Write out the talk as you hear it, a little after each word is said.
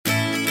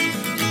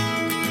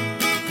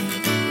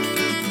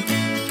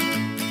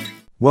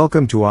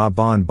Welcome to our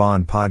Bon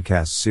Bon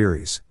podcast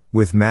series,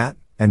 with Matt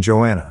and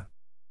Joanna.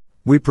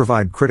 We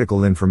provide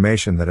critical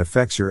information that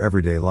affects your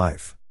everyday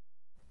life.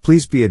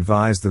 Please be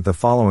advised that the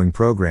following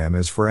program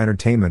is for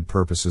entertainment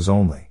purposes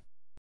only.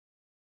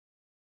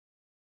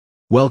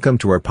 Welcome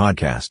to our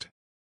podcast.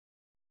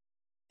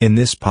 In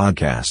this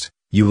podcast,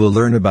 you will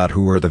learn about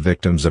who are the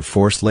victims of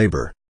forced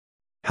labor,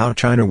 how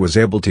China was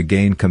able to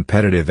gain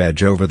competitive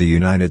edge over the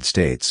United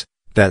States,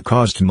 that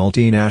caused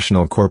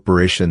multinational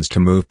corporations to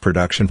move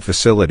production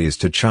facilities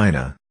to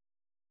China.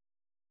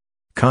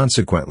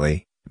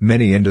 Consequently,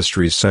 many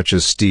industries such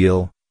as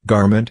steel,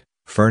 garment,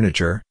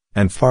 furniture,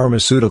 and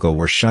pharmaceutical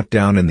were shut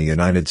down in the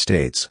United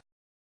States.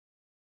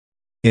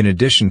 In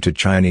addition to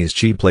Chinese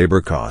cheap labor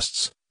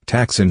costs,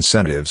 tax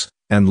incentives,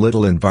 and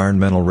little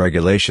environmental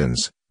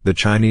regulations, the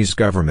Chinese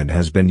government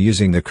has been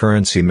using the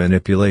currency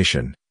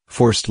manipulation,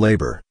 forced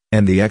labor,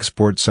 and the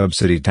export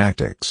subsidy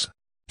tactics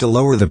to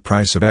lower the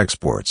price of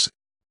exports.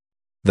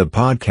 The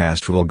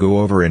podcast will go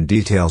over in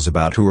details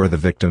about who are the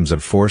victims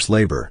of forced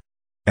labor,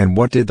 and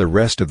what did the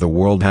rest of the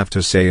world have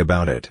to say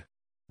about it.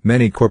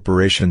 Many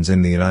corporations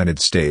in the United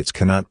States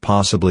cannot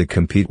possibly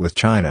compete with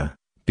China,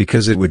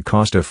 because it would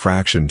cost a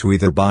fraction to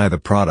either buy the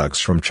products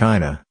from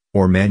China,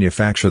 or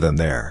manufacture them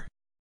there.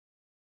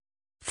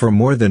 For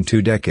more than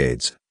 2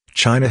 decades,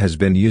 China has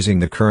been using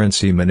the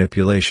currency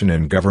manipulation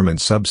and government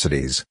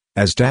subsidies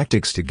as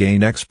tactics to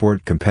gain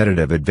export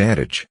competitive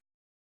advantage.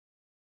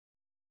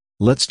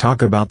 Let's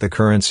talk about the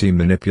currency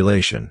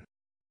manipulation.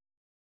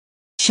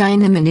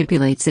 China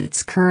manipulates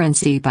its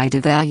currency by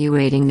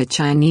devaluating the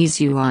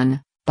Chinese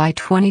yuan by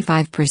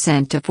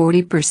 25% to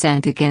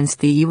 40%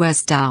 against the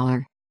US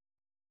dollar.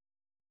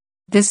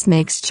 This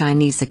makes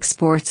Chinese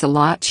exports a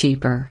lot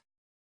cheaper.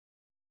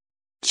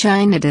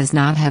 China does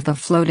not have a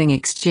floating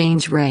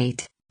exchange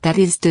rate that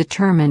is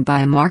determined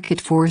by market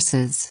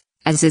forces,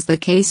 as is the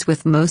case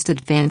with most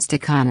advanced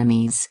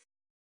economies.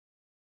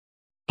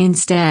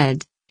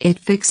 Instead, it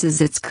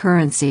fixes its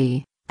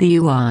currency, the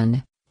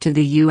yuan, to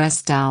the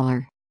US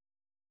dollar.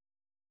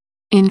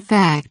 In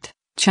fact,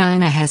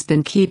 China has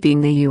been keeping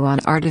the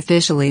yuan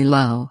artificially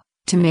low,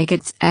 to make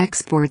its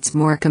exports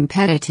more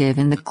competitive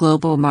in the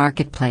global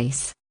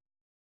marketplace.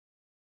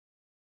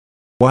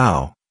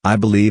 Wow, I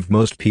believe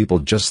most people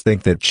just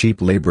think that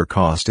cheap labor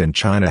cost in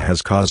China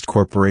has caused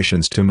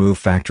corporations to move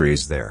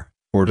factories there,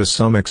 or to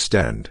some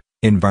extent,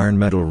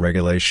 environmental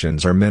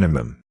regulations are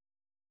minimum.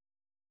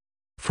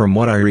 From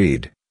what I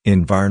read,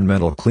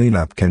 environmental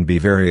cleanup can be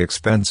very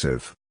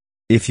expensive.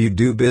 If you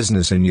do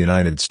business in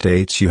United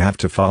States, you have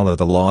to follow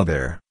the law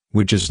there,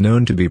 which is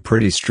known to be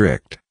pretty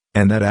strict,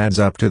 and that adds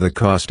up to the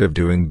cost of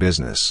doing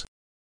business.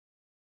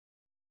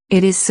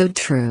 It is so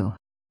true.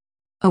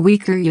 A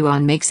weaker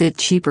yuan makes it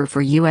cheaper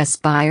for US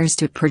buyers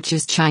to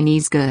purchase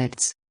Chinese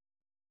goods.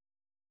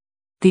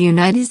 The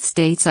United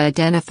States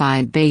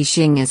identified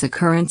Beijing as a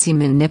currency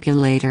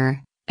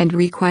manipulator, and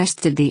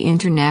requested the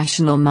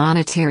International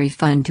Monetary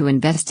Fund to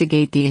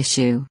investigate the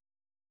issue.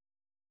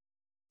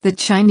 The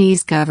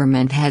Chinese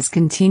government has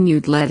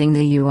continued letting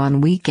the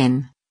yuan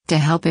weaken, to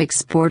help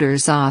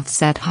exporters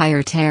offset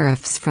higher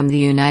tariffs from the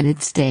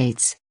United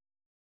States.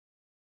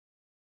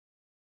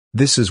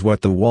 This is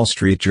what the Wall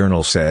Street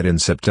Journal said in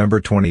September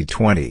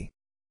 2020.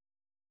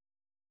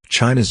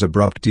 China's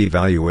abrupt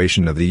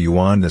devaluation of the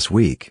yuan this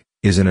week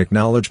is an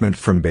acknowledgement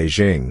from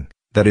Beijing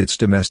that its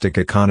domestic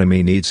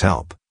economy needs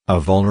help, a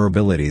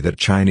vulnerability that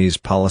Chinese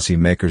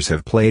policymakers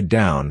have played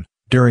down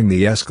during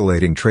the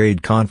escalating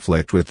trade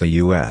conflict with the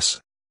U.S.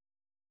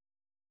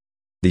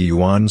 The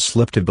yuan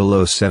slipped to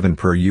below 7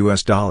 per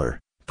US dollar,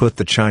 put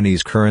the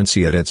Chinese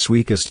currency at its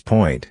weakest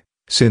point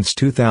since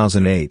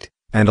 2008,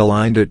 and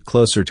aligned it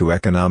closer to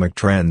economic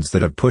trends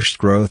that have pushed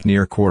growth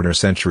near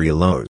quarter-century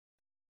lows.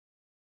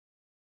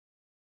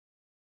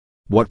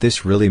 What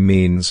this really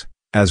means,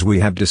 as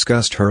we have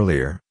discussed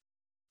earlier,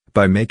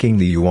 by making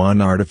the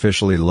yuan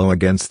artificially low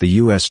against the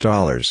US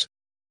dollars,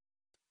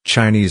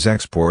 Chinese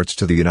exports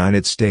to the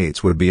United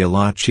States would be a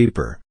lot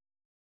cheaper.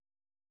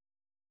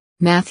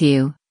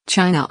 Matthew,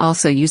 China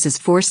also uses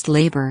forced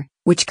labor,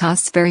 which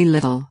costs very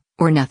little,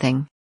 or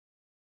nothing.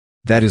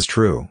 That is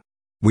true.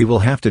 We will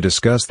have to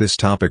discuss this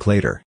topic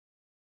later.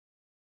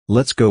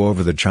 Let's go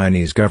over the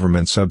Chinese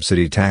government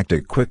subsidy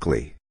tactic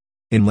quickly.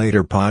 In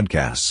later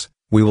podcasts,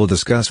 we will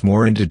discuss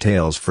more in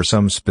details for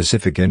some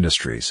specific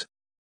industries.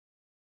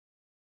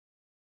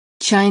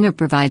 China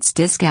provides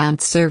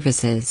discount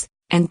services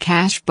and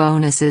cash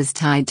bonuses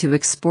tied to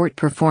export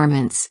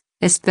performance,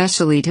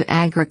 especially to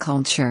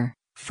agriculture,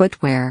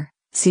 footwear,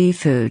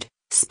 seafood,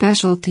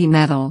 specialty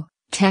metal,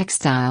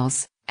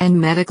 textiles, and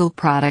medical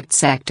product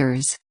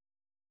sectors.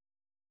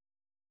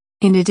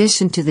 In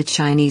addition to the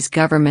Chinese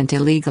government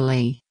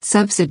illegally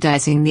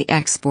subsidizing the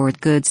export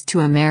goods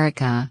to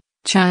America,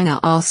 China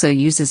also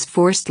uses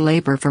forced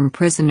labor from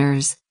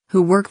prisoners,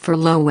 who work for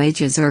low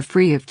wages or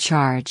free of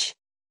charge.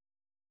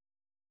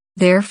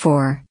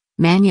 Therefore,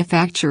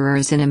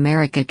 manufacturers in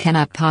America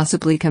cannot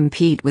possibly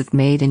compete with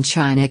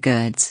made-in-China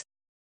goods.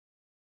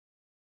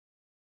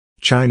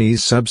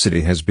 Chinese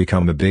subsidy has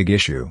become a big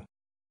issue.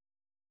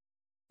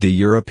 The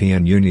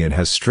European Union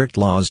has strict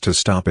laws to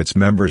stop its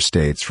member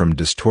states from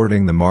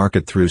distorting the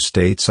market through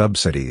state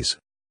subsidies.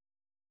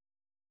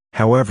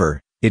 However,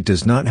 it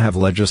does not have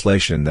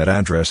legislation that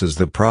addresses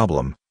the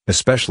problem,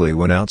 especially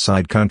when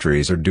outside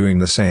countries are doing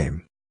the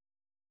same.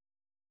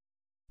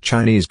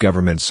 Chinese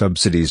government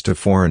subsidies to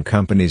foreign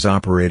companies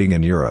operating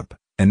in Europe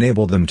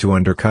enable them to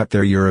undercut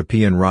their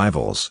European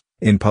rivals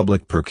in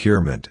public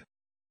procurement.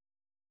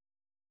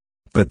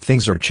 But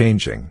things are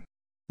changing.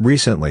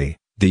 Recently,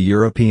 the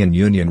European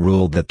Union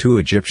ruled that 2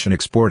 Egyptian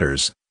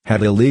exporters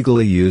had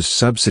illegally used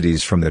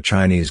subsidies from the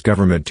Chinese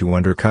government to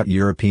undercut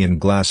European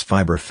glass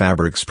fiber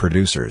fabrics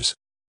producers.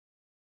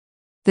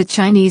 The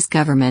Chinese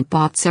government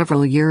bought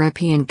several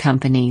European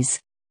companies.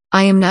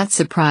 I am not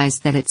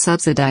surprised that it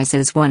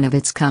subsidizes one of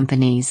its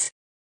companies.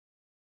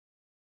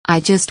 I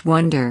just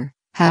wonder,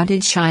 how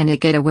did China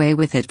get away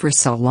with it for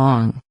so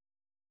long?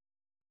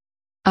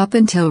 Up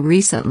until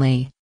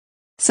recently,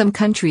 some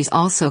countries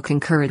also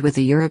concurred with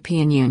the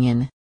European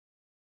Union.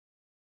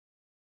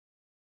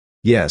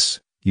 Yes,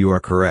 you are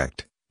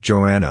correct,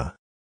 Joanna.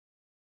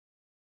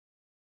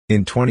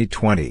 In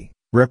 2020,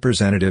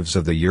 representatives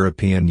of the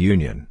European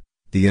Union,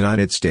 the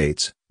United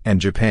States,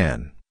 and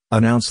Japan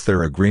announced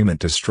their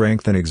agreement to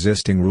strengthen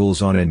existing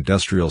rules on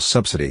industrial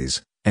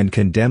subsidies, and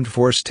condemned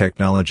forced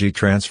technology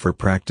transfer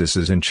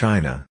practices in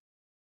China.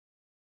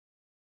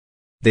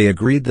 They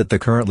agreed that the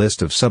current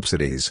list of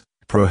subsidies,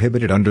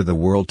 prohibited under the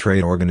World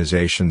Trade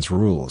Organization's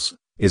rules,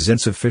 is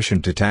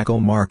insufficient to tackle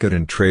market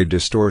and trade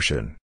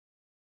distortion.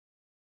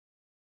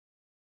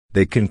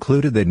 They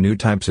concluded that new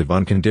types of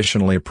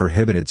unconditionally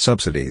prohibited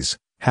subsidies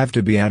have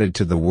to be added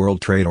to the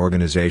World Trade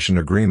Organization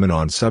Agreement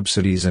on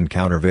Subsidies and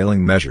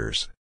Countervailing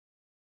Measures.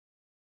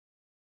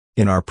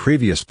 In our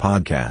previous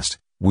podcast,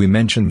 we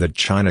mentioned that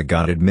China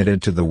got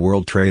admitted to the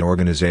World Trade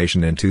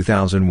Organization in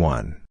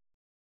 2001.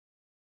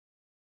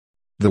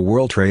 The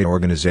World Trade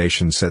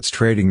Organization sets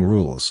trading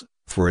rules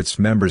for its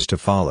members to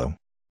follow.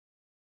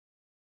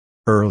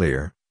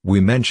 Earlier, we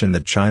mentioned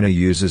that China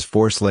uses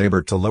forced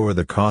labor to lower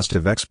the cost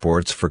of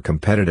exports for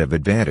competitive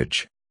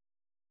advantage.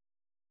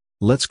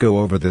 Let's go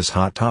over this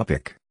hot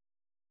topic.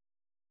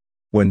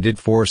 When did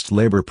forced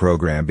labor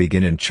program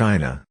begin in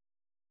China?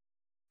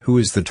 Who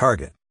is the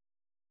target?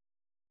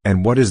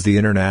 And what is the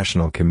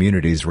international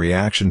community's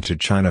reaction to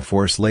China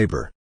forced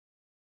labor?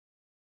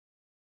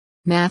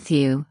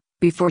 Matthew,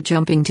 before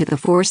jumping to the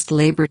forced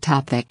labor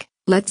topic,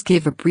 let's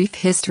give a brief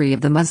history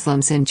of the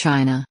Muslims in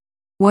China.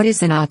 What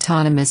is an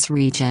autonomous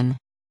region?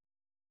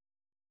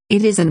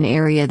 It is an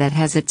area that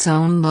has its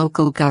own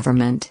local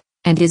government,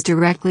 and is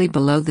directly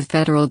below the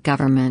federal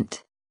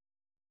government.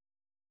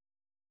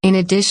 In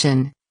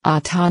addition,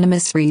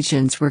 autonomous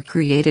regions were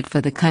created for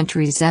the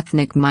country's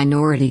ethnic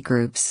minority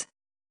groups.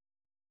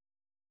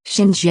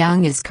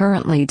 Xinjiang is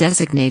currently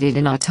designated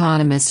an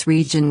autonomous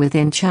region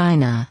within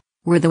China,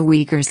 where the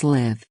Uyghurs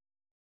live.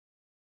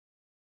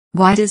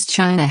 Why does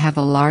China have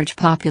a large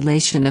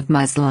population of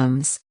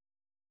Muslims?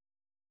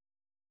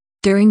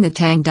 During the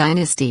Tang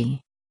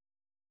Dynasty,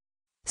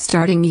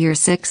 starting year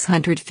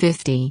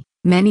 650,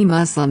 many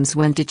Muslims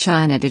went to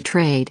China to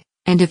trade,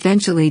 and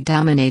eventually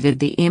dominated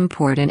the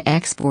import and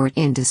export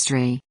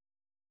industry.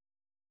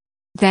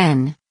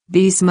 Then,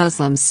 these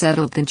Muslims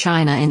settled in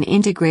China and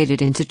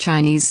integrated into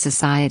Chinese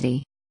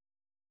society.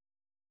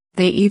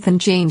 They even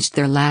changed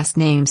their last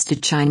names to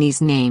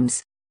Chinese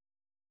names.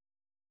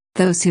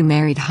 Those who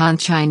married Han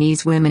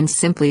Chinese women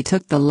simply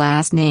took the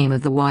last name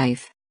of the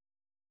wife.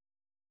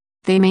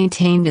 They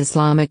maintained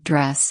Islamic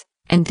dress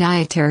and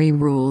dietary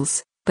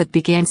rules, but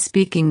began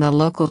speaking the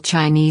local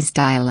Chinese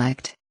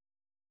dialect.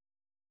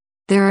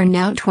 There are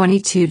now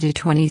 22 to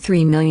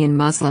 23 million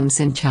Muslims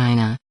in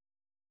China.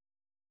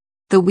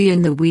 The Hui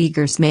and the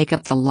Uyghurs make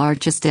up the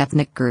largest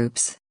ethnic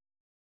groups.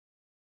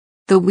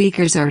 The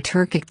Uyghurs are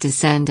Turkic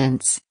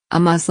descendants,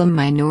 a Muslim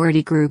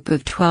minority group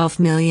of 12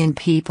 million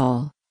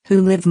people,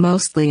 who live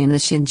mostly in the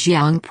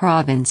Xinjiang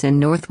province in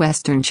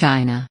northwestern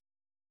China.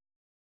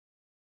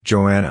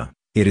 Joanna,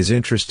 it is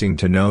interesting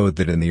to know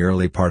that in the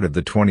early part of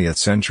the 20th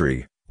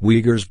century,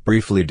 Uyghurs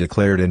briefly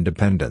declared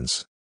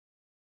independence.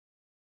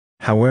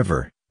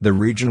 However, the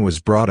region was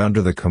brought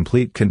under the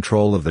complete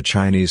control of the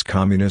Chinese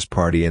Communist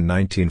Party in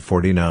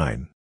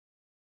 1949.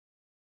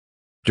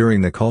 During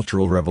the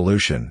Cultural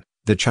Revolution,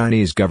 the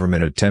Chinese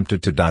government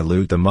attempted to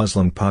dilute the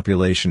Muslim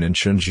population in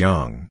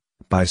Xinjiang,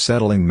 by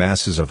settling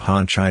masses of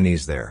Han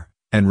Chinese there,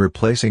 and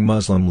replacing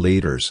Muslim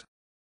leaders.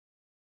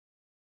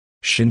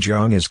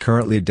 Xinjiang is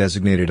currently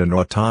designated an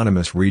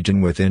autonomous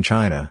region within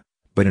China,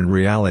 but in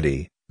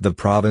reality, the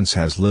province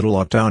has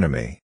little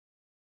autonomy.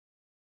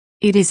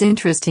 It is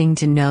interesting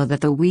to know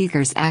that the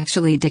Uyghurs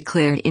actually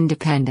declared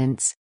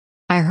independence.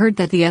 I heard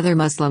that the other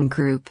Muslim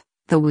group,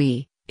 the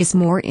Hui, is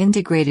more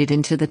integrated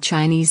into the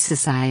Chinese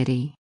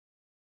society.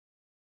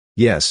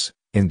 Yes,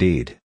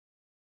 indeed.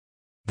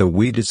 The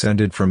Hui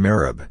descended from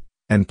Arab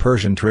and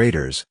Persian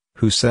traders,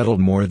 who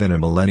settled more than a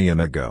millennium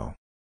ago.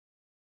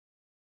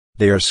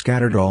 They are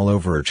scattered all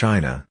over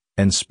China,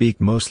 and speak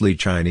mostly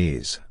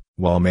Chinese,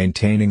 while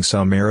maintaining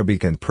some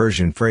Arabic and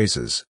Persian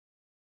phrases.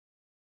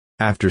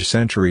 After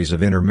centuries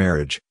of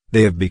intermarriage,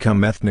 they have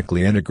become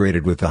ethnically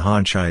integrated with the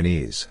Han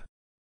Chinese.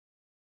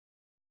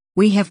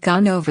 We have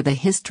gone over the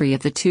history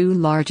of the two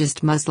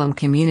largest Muslim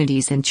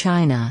communities in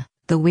China,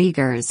 the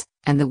Uyghurs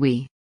and the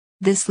Hui.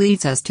 This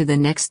leads us to the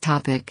next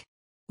topic.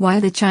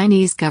 Why the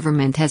Chinese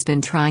government has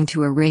been trying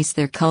to erase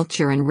their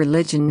culture and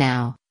religion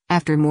now,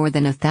 after more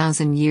than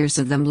 1,000 years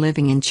of them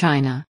living in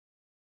China.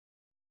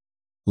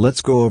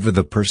 Let's go over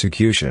the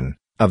persecution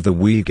of the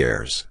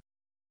Uyghurs.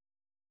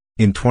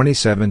 In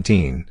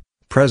 2017,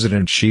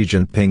 President Xi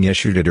Jinping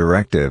issued a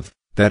directive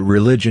that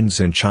religions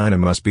in China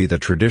must be the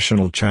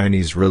traditional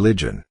Chinese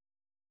religion.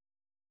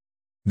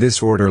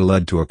 This order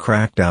led to a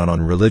crackdown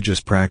on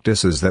religious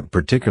practices that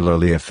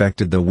particularly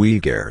affected the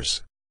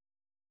Uyghurs.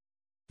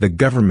 The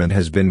government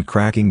has been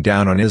cracking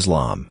down on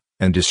Islam,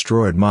 and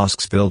destroyed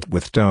mosques built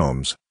with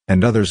domes,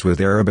 and others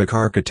with Arabic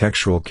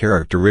architectural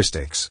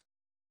characteristics.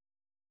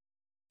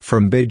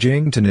 From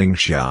Beijing to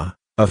Ningxia,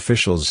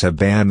 officials have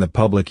banned the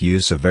public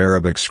use of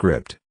Arabic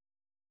script.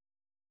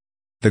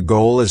 The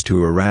goal is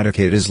to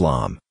eradicate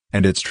Islam,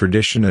 and its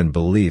tradition and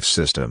belief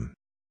system.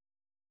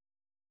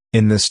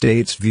 In the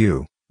state's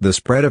view, the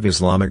spread of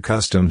Islamic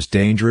customs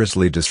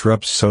dangerously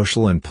disrupts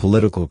social and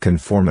political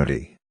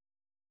conformity.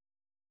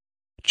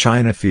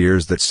 China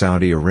fears that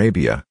Saudi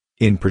Arabia,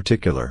 in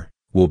particular,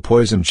 will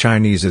poison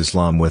Chinese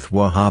Islam with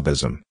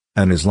Wahhabism,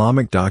 an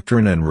Islamic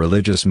doctrine and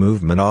religious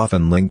movement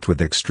often linked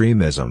with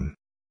extremism.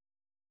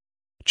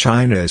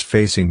 China is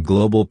facing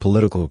global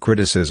political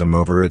criticism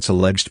over its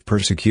alleged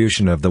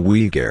persecution of the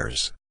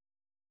Uyghurs.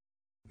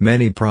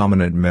 Many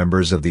prominent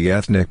members of the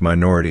ethnic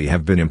minority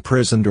have been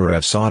imprisoned or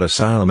have sought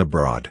asylum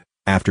abroad,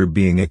 after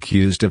being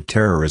accused of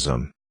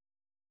terrorism.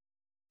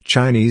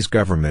 Chinese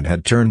government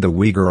had turned the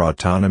Uyghur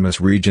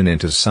Autonomous Region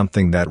into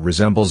something that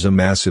resembles a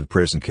massive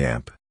prison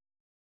camp.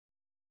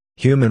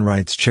 Human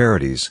rights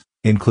charities,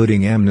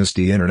 including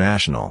Amnesty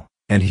International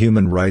and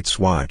Human Rights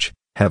Watch,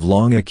 have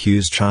long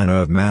accused China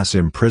of mass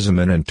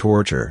imprisonment and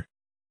torture.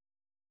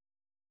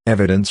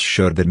 Evidence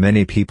showed that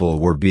many people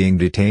were being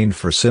detained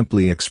for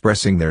simply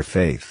expressing their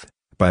faith,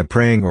 by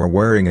praying or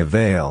wearing a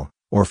veil,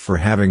 or for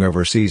having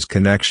overseas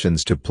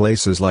connections to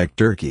places like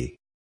Turkey.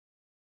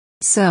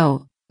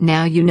 So,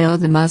 now you know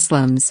the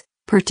Muslims,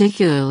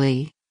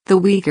 particularly the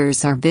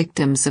Uyghurs, are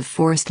victims of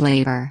forced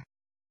labor.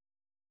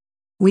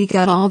 We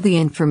got all the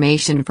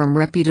information from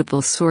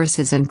reputable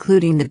sources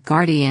including The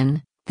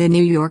Guardian, The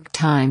New York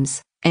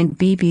Times, and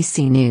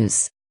BBC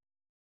News.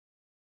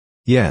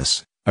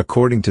 Yes,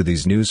 according to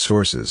these news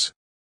sources,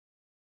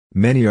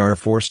 many are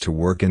forced to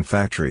work in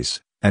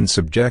factories, and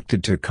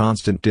subjected to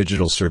constant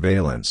digital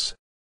surveillance.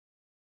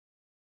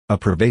 A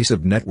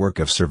pervasive network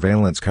of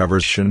surveillance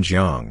covers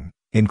Xinjiang,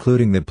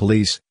 including the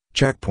police,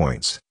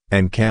 checkpoints,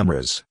 and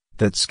cameras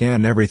that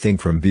scan everything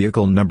from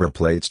vehicle number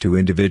plates to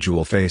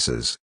individual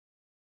faces.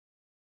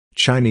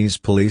 Chinese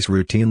police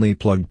routinely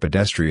plug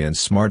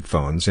pedestrians'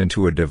 smartphones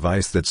into a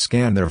device that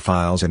scans their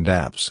files and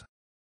apps.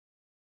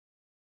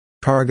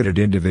 Targeted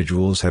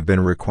individuals have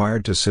been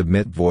required to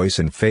submit voice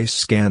and face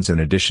scans in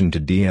addition to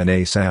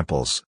DNA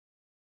samples.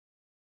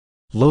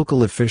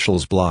 Local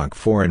officials block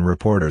foreign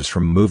reporters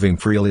from moving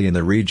freely in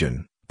the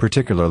region,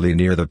 particularly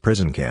near the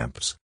prison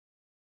camps.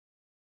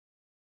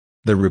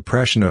 The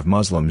repression of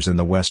Muslims in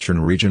the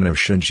western region of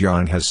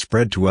Xinjiang has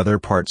spread to other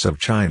parts of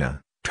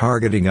China,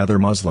 targeting other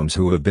Muslims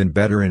who have been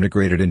better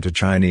integrated into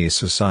Chinese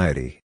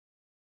society.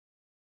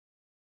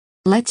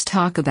 Let's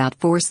talk about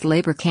forced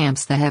labor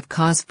camps that have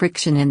caused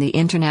friction in the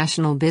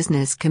international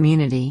business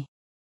community.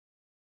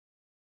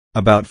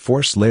 About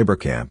forced labor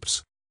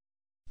camps.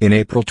 In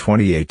April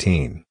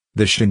 2018,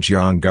 the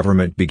Xinjiang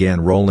government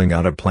began rolling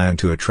out a plan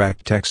to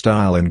attract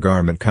textile and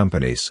garment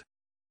companies.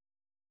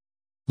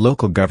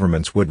 Local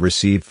governments would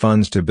receive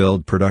funds to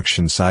build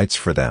production sites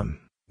for them,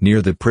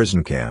 near the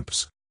prison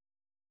camps.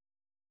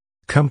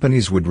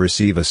 Companies would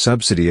receive a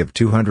subsidy of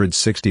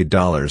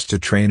 $260 to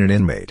train an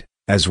inmate,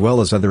 as well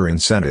as other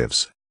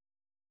incentives.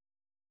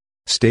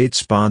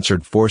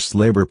 State-sponsored forced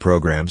labor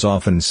programs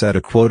often set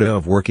a quota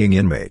of working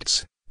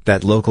inmates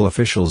that local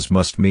officials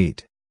must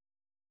meet.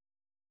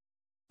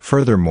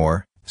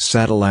 Furthermore,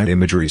 satellite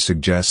imagery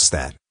suggests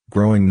that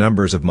growing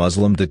numbers of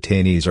Muslim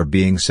detainees are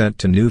being sent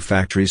to new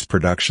factories'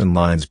 production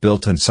lines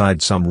built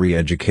inside some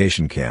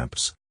re-education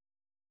camps.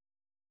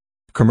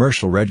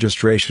 Commercial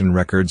registration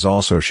records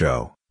also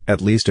show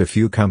at least a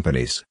few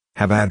companies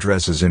have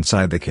addresses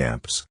inside the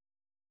camps.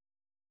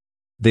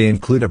 They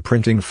include a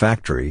printing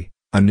factory,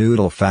 a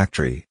noodle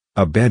factory,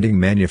 a bedding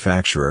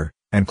manufacturer,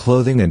 and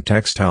clothing and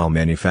textile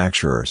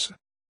manufacturers.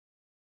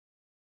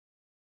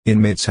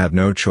 Inmates have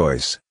no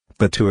choice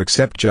but to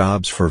accept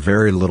jobs for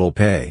very little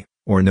pay,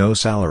 or no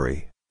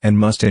salary, and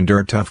must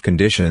endure tough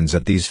conditions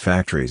at these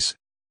factories.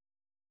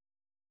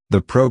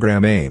 The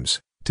program aims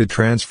to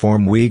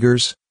transform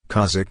Uyghurs,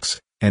 Kazakhs,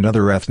 and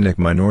other ethnic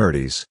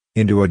minorities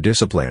into a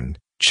disciplined,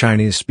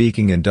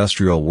 Chinese-speaking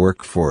industrial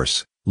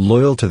workforce,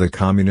 loyal to the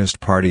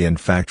Communist Party and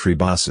factory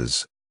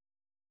bosses.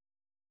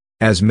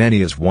 As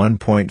many as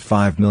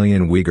 1.5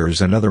 million Uyghurs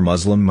and other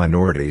Muslim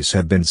minorities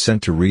have been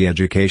sent to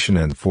re-education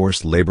and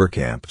forced labor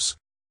camps.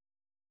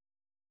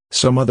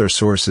 Some other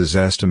sources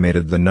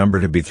estimated the number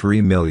to be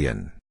 3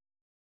 million.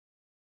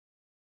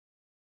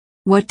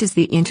 What does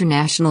the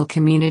international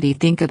community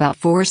think about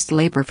forced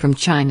labor from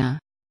China?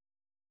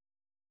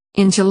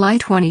 In July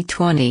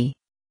 2020,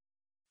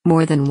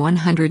 more than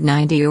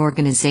 190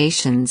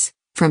 organizations,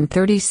 from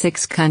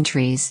 36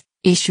 countries,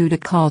 issued a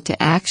call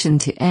to action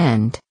to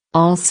end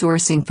all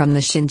sourcing from the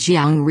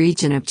Xinjiang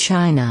region of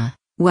China,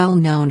 well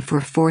known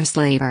for forced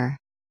labor.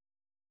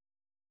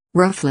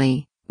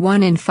 Roughly,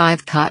 1 in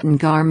 5 cotton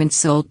garments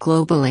sold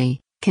globally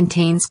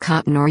contains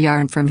cotton or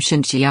yarn from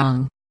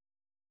Xinjiang.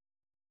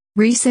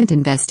 Recent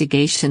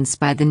investigations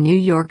by the New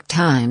York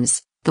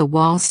Times, the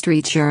Wall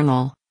Street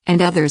Journal,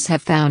 and others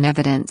have found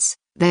evidence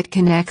that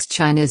connects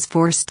China's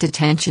forced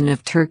detention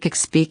of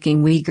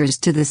Turkic-speaking Uyghurs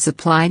to the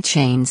supply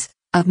chains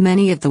of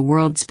many of the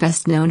world's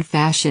best-known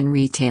fashion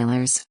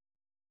retailers.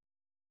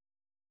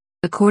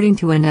 According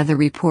to another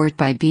report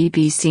by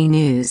BBC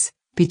News,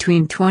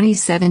 between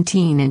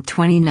 2017 and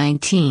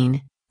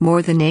 2019,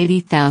 more than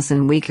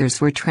 80,000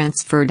 Uyghurs were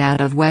transferred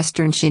out of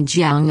Western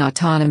Xinjiang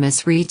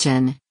Autonomous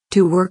Region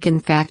to work in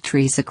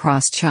factories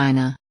across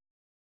China.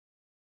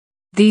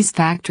 These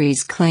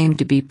factories claim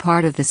to be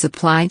part of the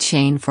supply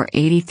chain for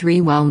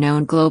 83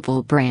 well-known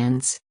global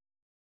brands.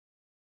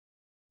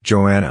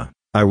 Joanna,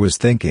 I was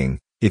thinking,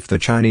 if the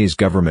Chinese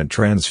government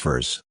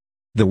transfers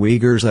the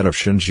Uyghurs out of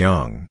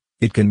Xinjiang,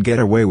 it can get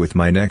away with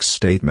my next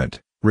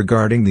statement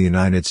regarding the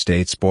United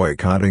States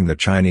boycotting the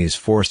Chinese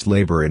forced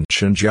labor in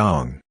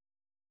Xinjiang.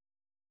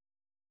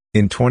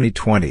 In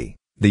 2020,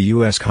 the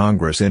U.S.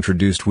 Congress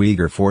introduced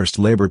Uyghur Forced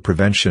Labor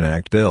Prevention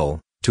Act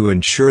bill to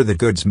ensure that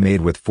goods made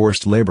with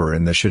forced labor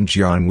in the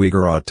Xinjiang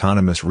Uyghur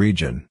Autonomous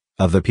Region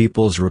of the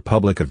People's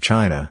Republic of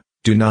China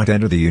do not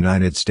enter the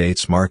United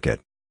States market.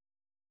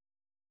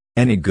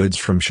 Any goods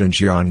from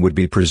Xinjiang would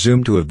be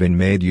presumed to have been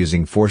made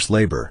using forced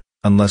labor,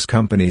 unless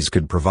companies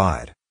could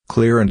provide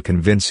clear and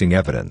convincing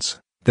evidence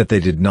that they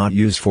did not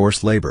use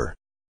forced labor.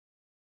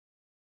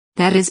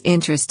 That is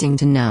interesting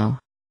to know.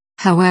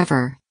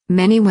 However,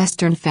 many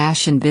Western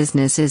fashion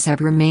businesses have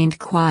remained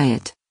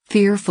quiet,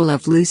 fearful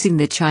of losing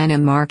the China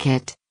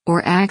market,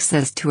 or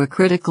access to a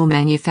critical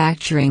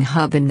manufacturing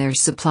hub in their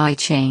supply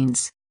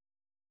chains.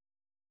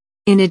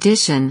 In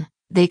addition,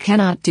 they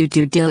cannot do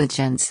due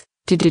diligence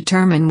to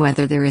determine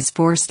whether there is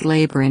forced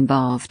labor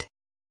involved.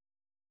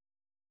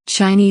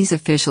 Chinese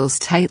officials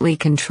tightly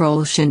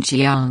control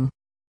Xinjiang.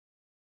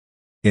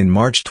 In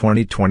March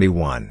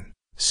 2021,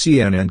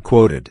 CNN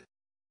quoted,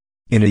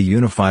 "In a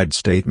unified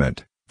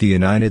statement, the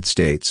United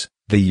States,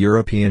 the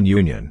European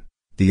Union,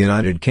 the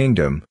United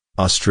Kingdom,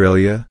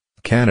 Australia,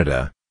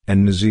 Canada,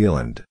 and New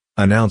Zealand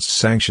announced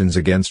sanctions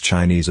against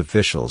Chinese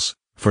officials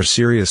for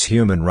serious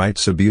human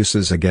rights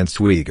abuses against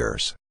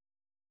Uyghurs."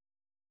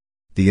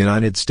 The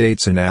United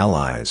States and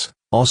allies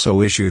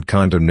also issued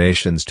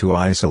condemnations to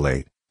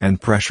isolate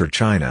and pressure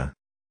China.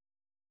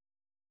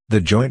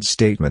 The joint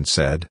statement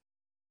said,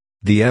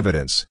 "The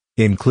evidence,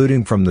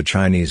 including from the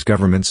Chinese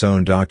government's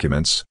own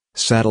documents,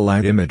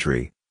 satellite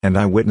imagery, and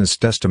eyewitness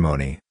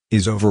testimony,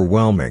 is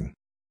overwhelming.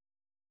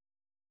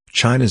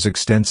 China's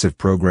extensive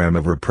program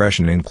of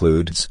repression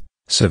includes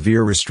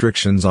severe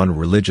restrictions on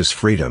religious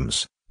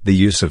freedoms, the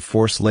use of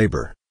forced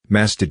labor,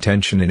 mass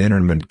detention in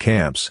internment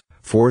camps,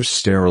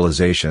 forced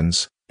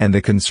sterilizations, and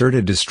the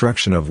concerted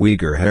destruction of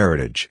Uyghur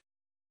heritage."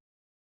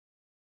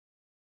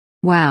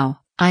 Wow,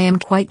 I am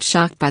quite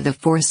shocked by the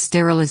forced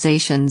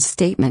sterilization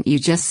statement you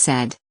just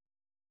said.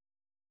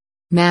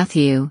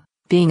 Matthew,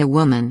 being a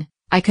woman,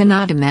 I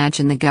cannot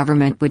imagine the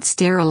government would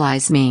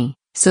sterilize me,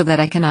 so that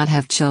I cannot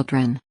have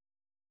children.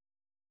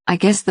 I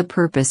guess the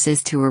purpose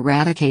is to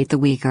eradicate the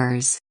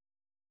Uyghurs.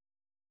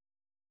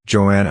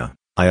 Joanna,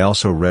 I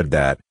also read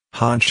that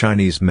Han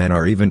Chinese men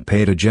are even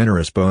paid a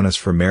generous bonus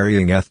for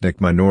marrying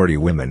ethnic minority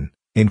women,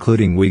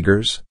 including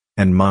Uyghurs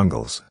and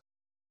Mongols.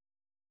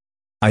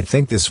 I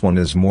think this one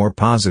is more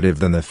positive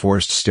than the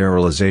forced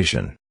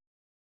sterilization.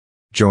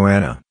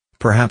 Joanna,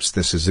 perhaps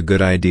this is a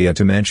good idea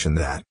to mention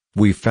that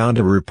we found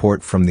a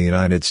report from the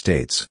United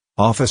States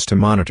Office to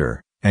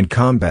Monitor and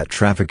Combat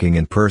Trafficking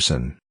in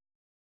Person.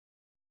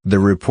 The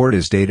report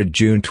is dated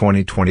June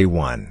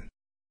 2021.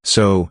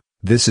 So,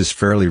 this is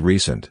fairly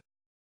recent.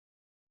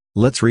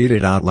 Let's read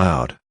it out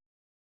loud.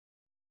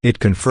 It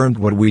confirmed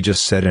what we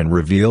just said and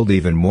revealed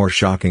even more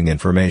shocking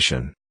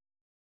information.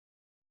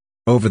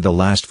 Over the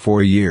last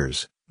 4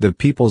 years, the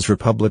People's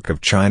Republic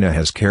of China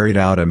has carried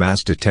out a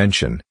mass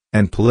detention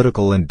and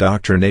political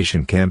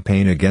indoctrination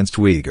campaign against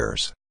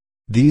Uyghurs.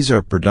 These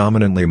are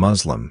predominantly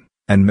Muslim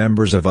and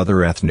members of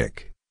other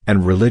ethnic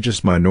and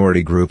religious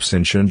minority groups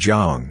in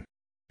Xinjiang.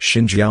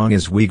 Xinjiang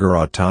is Uyghur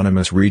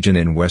Autonomous Region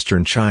in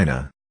western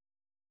China.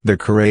 The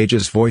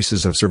courageous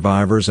voices of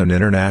survivors and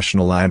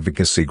international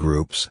advocacy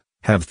groups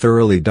have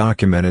thoroughly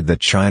documented that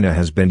China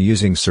has been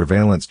using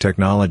surveillance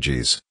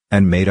technologies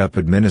and made-up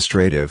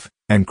administrative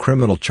and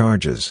criminal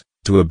charges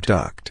to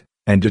abduct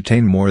and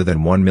detain more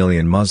than 1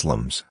 million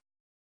Muslims.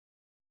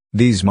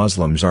 These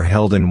Muslims are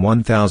held in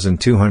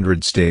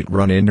 1,200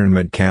 state-run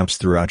internment camps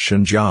throughout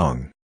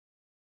Xinjiang.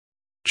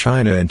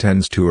 China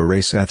intends to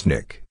erase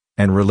ethnic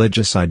and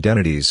religious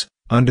identities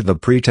under the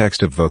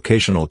pretext of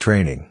vocational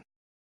training.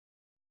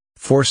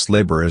 Forced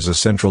labor is a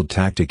central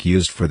tactic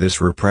used for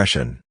this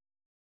repression.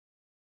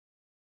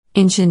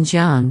 In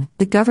Xinjiang,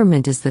 the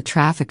government is the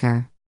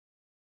trafficker.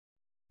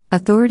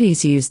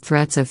 Authorities use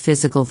threats of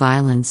physical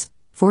violence,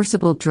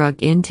 forcible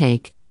drug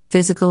intake,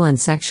 physical and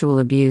sexual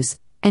abuse,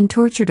 and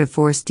torture to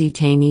force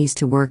detainees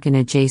to work in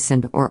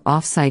adjacent or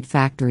off-site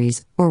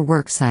factories or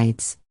work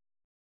sites.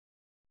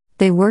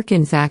 They work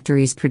in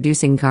factories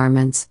producing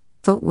garments,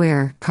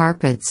 footwear,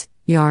 carpets,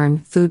 yarn,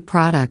 food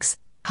products,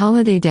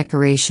 holiday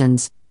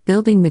decorations,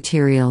 building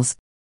materials,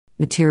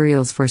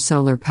 materials for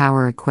solar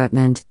power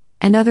equipment,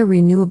 and other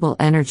renewable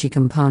energy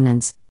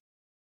components,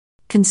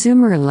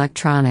 consumer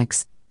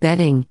electronics,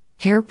 bedding,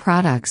 hair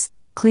products,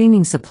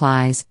 cleaning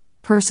supplies,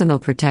 personal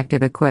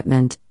protective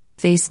equipment,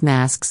 face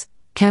masks,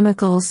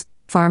 chemicals,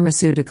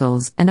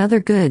 pharmaceuticals, and other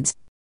goods.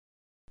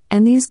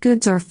 And these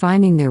goods are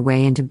finding their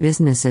way into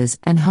businesses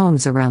and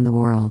homes around the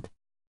world.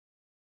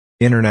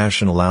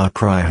 International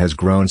outcry has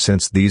grown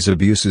since these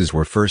abuses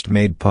were first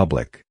made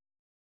public.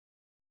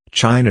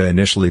 China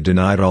initially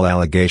denied all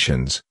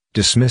allegations,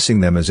 dismissing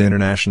them as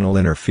international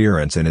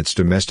interference in its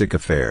domestic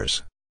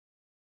affairs.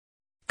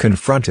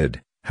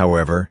 Confronted,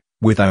 however,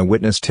 with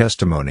eyewitness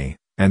testimony,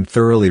 and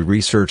thoroughly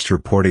researched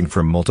reporting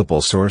from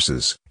multiple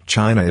sources,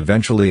 China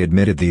eventually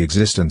admitted the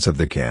existence of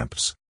the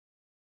camps.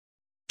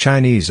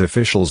 Chinese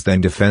officials then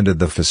defended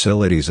the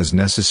facilities as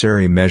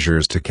necessary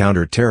measures to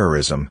counter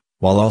terrorism,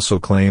 while also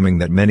claiming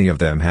that many of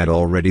them had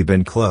already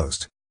been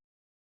closed.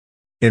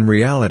 In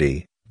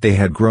reality, they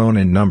had grown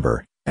in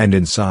number, and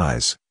in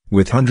size,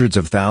 with hundreds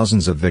of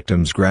thousands of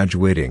victims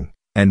graduating,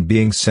 and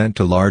being sent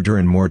to larger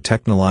and more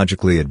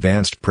technologically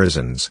advanced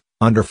prisons,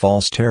 under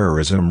false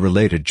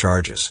terrorism-related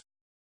charges.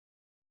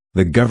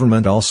 The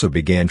government also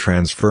began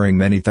transferring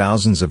many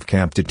thousands of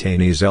camp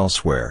detainees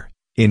elsewhere,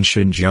 in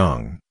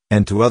Xinjiang,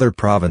 and to other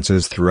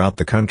provinces throughout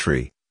the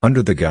country,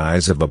 under the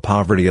guise of a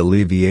poverty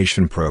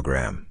alleviation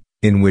program,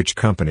 in which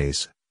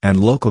companies and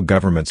local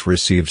governments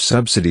received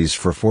subsidies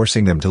for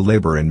forcing them to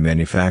labor in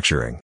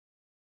manufacturing.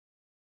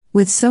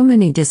 With so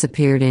many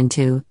disappeared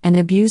into and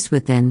abused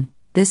within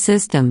this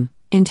system,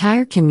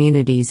 entire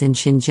communities in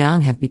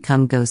Xinjiang have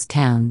become ghost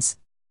towns.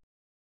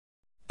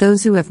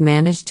 Those who have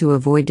managed to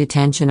avoid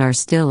detention are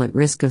still at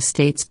risk of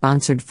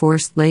state-sponsored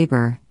forced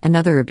labor and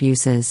other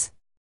abuses.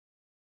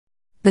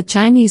 The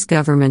Chinese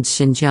government's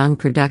Xinjiang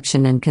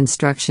Production and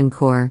Construction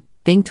Corps,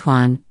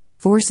 Bingtuan,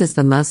 forces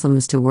the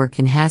Muslims to work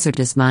in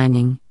hazardous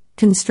mining,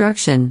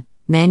 construction,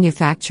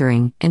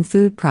 manufacturing, and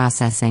food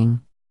processing.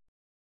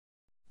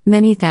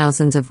 Many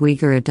thousands of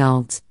Uyghur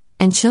adults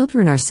and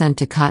children are sent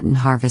to cotton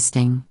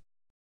harvesting.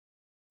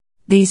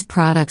 These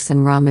products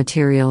and raw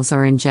materials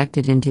are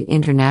injected into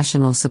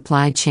international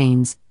supply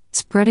chains,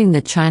 spreading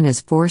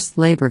China's forced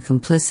labor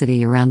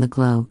complicity around the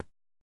globe.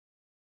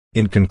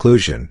 In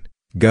conclusion,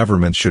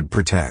 governments should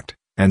protect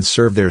and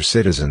serve their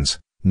citizens,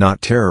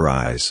 not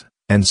terrorize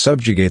and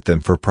subjugate them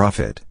for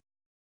profit.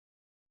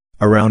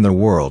 Around the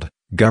world,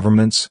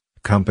 governments,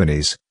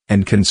 companies,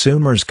 and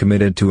consumers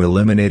committed to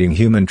eliminating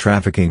human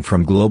trafficking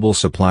from global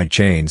supply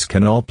chains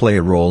can all play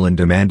a role in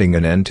demanding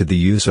an end to the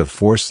use of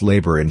forced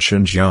labor in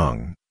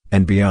Xinjiang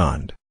and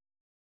beyond.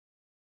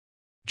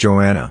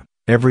 Joanna,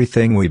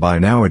 everything we buy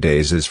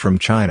nowadays is from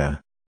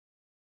China.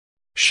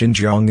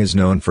 Xinjiang is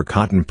known for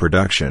cotton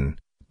production,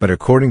 but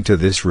according to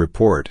this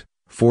report,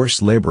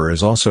 forced labor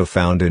is also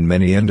found in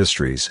many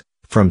industries,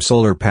 from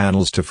solar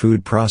panels to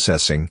food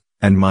processing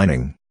and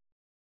mining.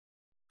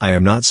 I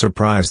am not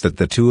surprised that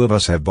the two of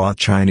us have bought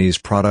Chinese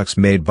products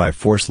made by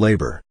forced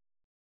labor.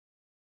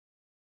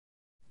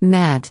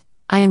 Matt,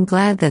 I am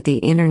glad that the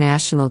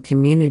international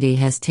community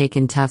has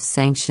taken tough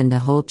sanction to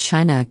hold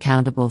China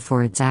accountable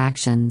for its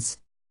actions.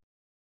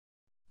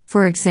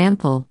 For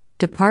example,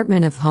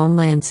 Department of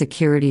Homeland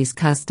Security's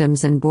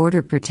Customs and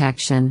Border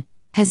Protection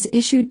has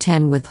issued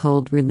 10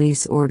 withhold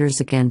release orders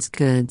against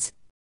goods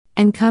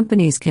and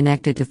companies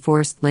connected to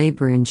forced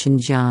labor in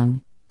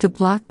Xinjiang to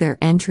block their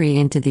entry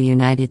into the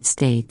United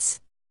States.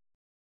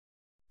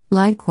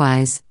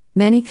 Likewise,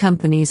 many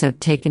companies have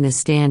taken a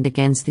stand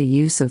against the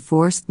use of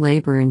forced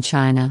labor in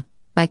China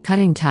by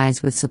cutting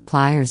ties with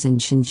suppliers in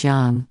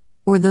Xinjiang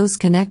or those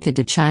connected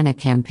to China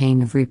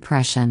campaign of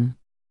repression.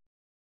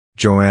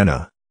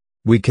 Joanna,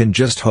 we can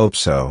just hope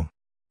so.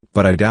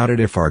 But I doubt it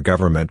if our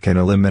government can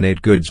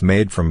eliminate goods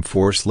made from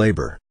forced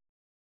labor.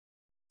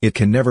 It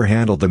can never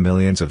handle the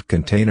millions of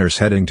containers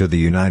heading to the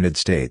United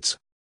States.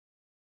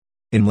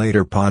 In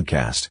later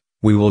podcast,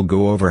 we will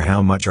go over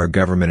how much our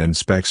government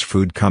inspects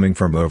food coming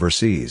from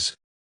overseas.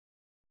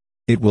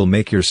 It will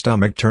make your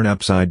stomach turn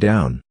upside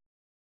down.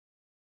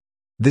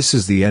 This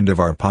is the end of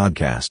our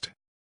podcast.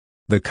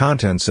 The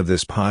contents of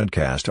this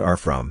podcast are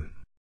from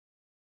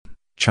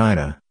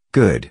China,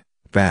 Good,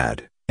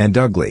 Bad, and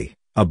Ugly,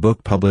 a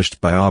book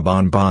published by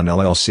Bon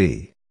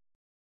LLC.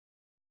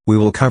 We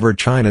will cover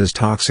China's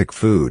toxic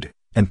food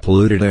and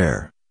polluted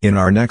air in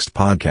our next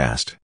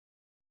podcast.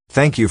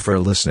 Thank you for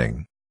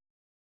listening.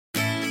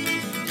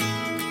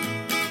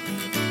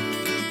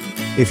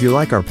 If you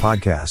like our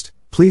podcast,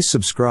 please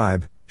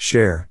subscribe,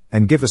 share,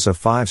 and give us a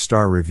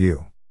 5-star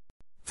review.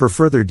 For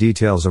further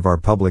details of our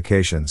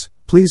publications,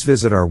 please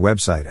visit our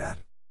website at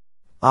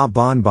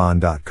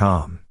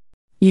abonbon.com.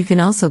 You can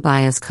also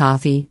buy us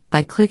coffee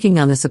by clicking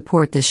on the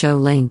Support the Show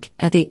link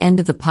at the end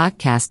of the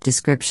podcast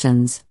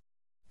descriptions.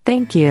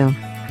 Thank you.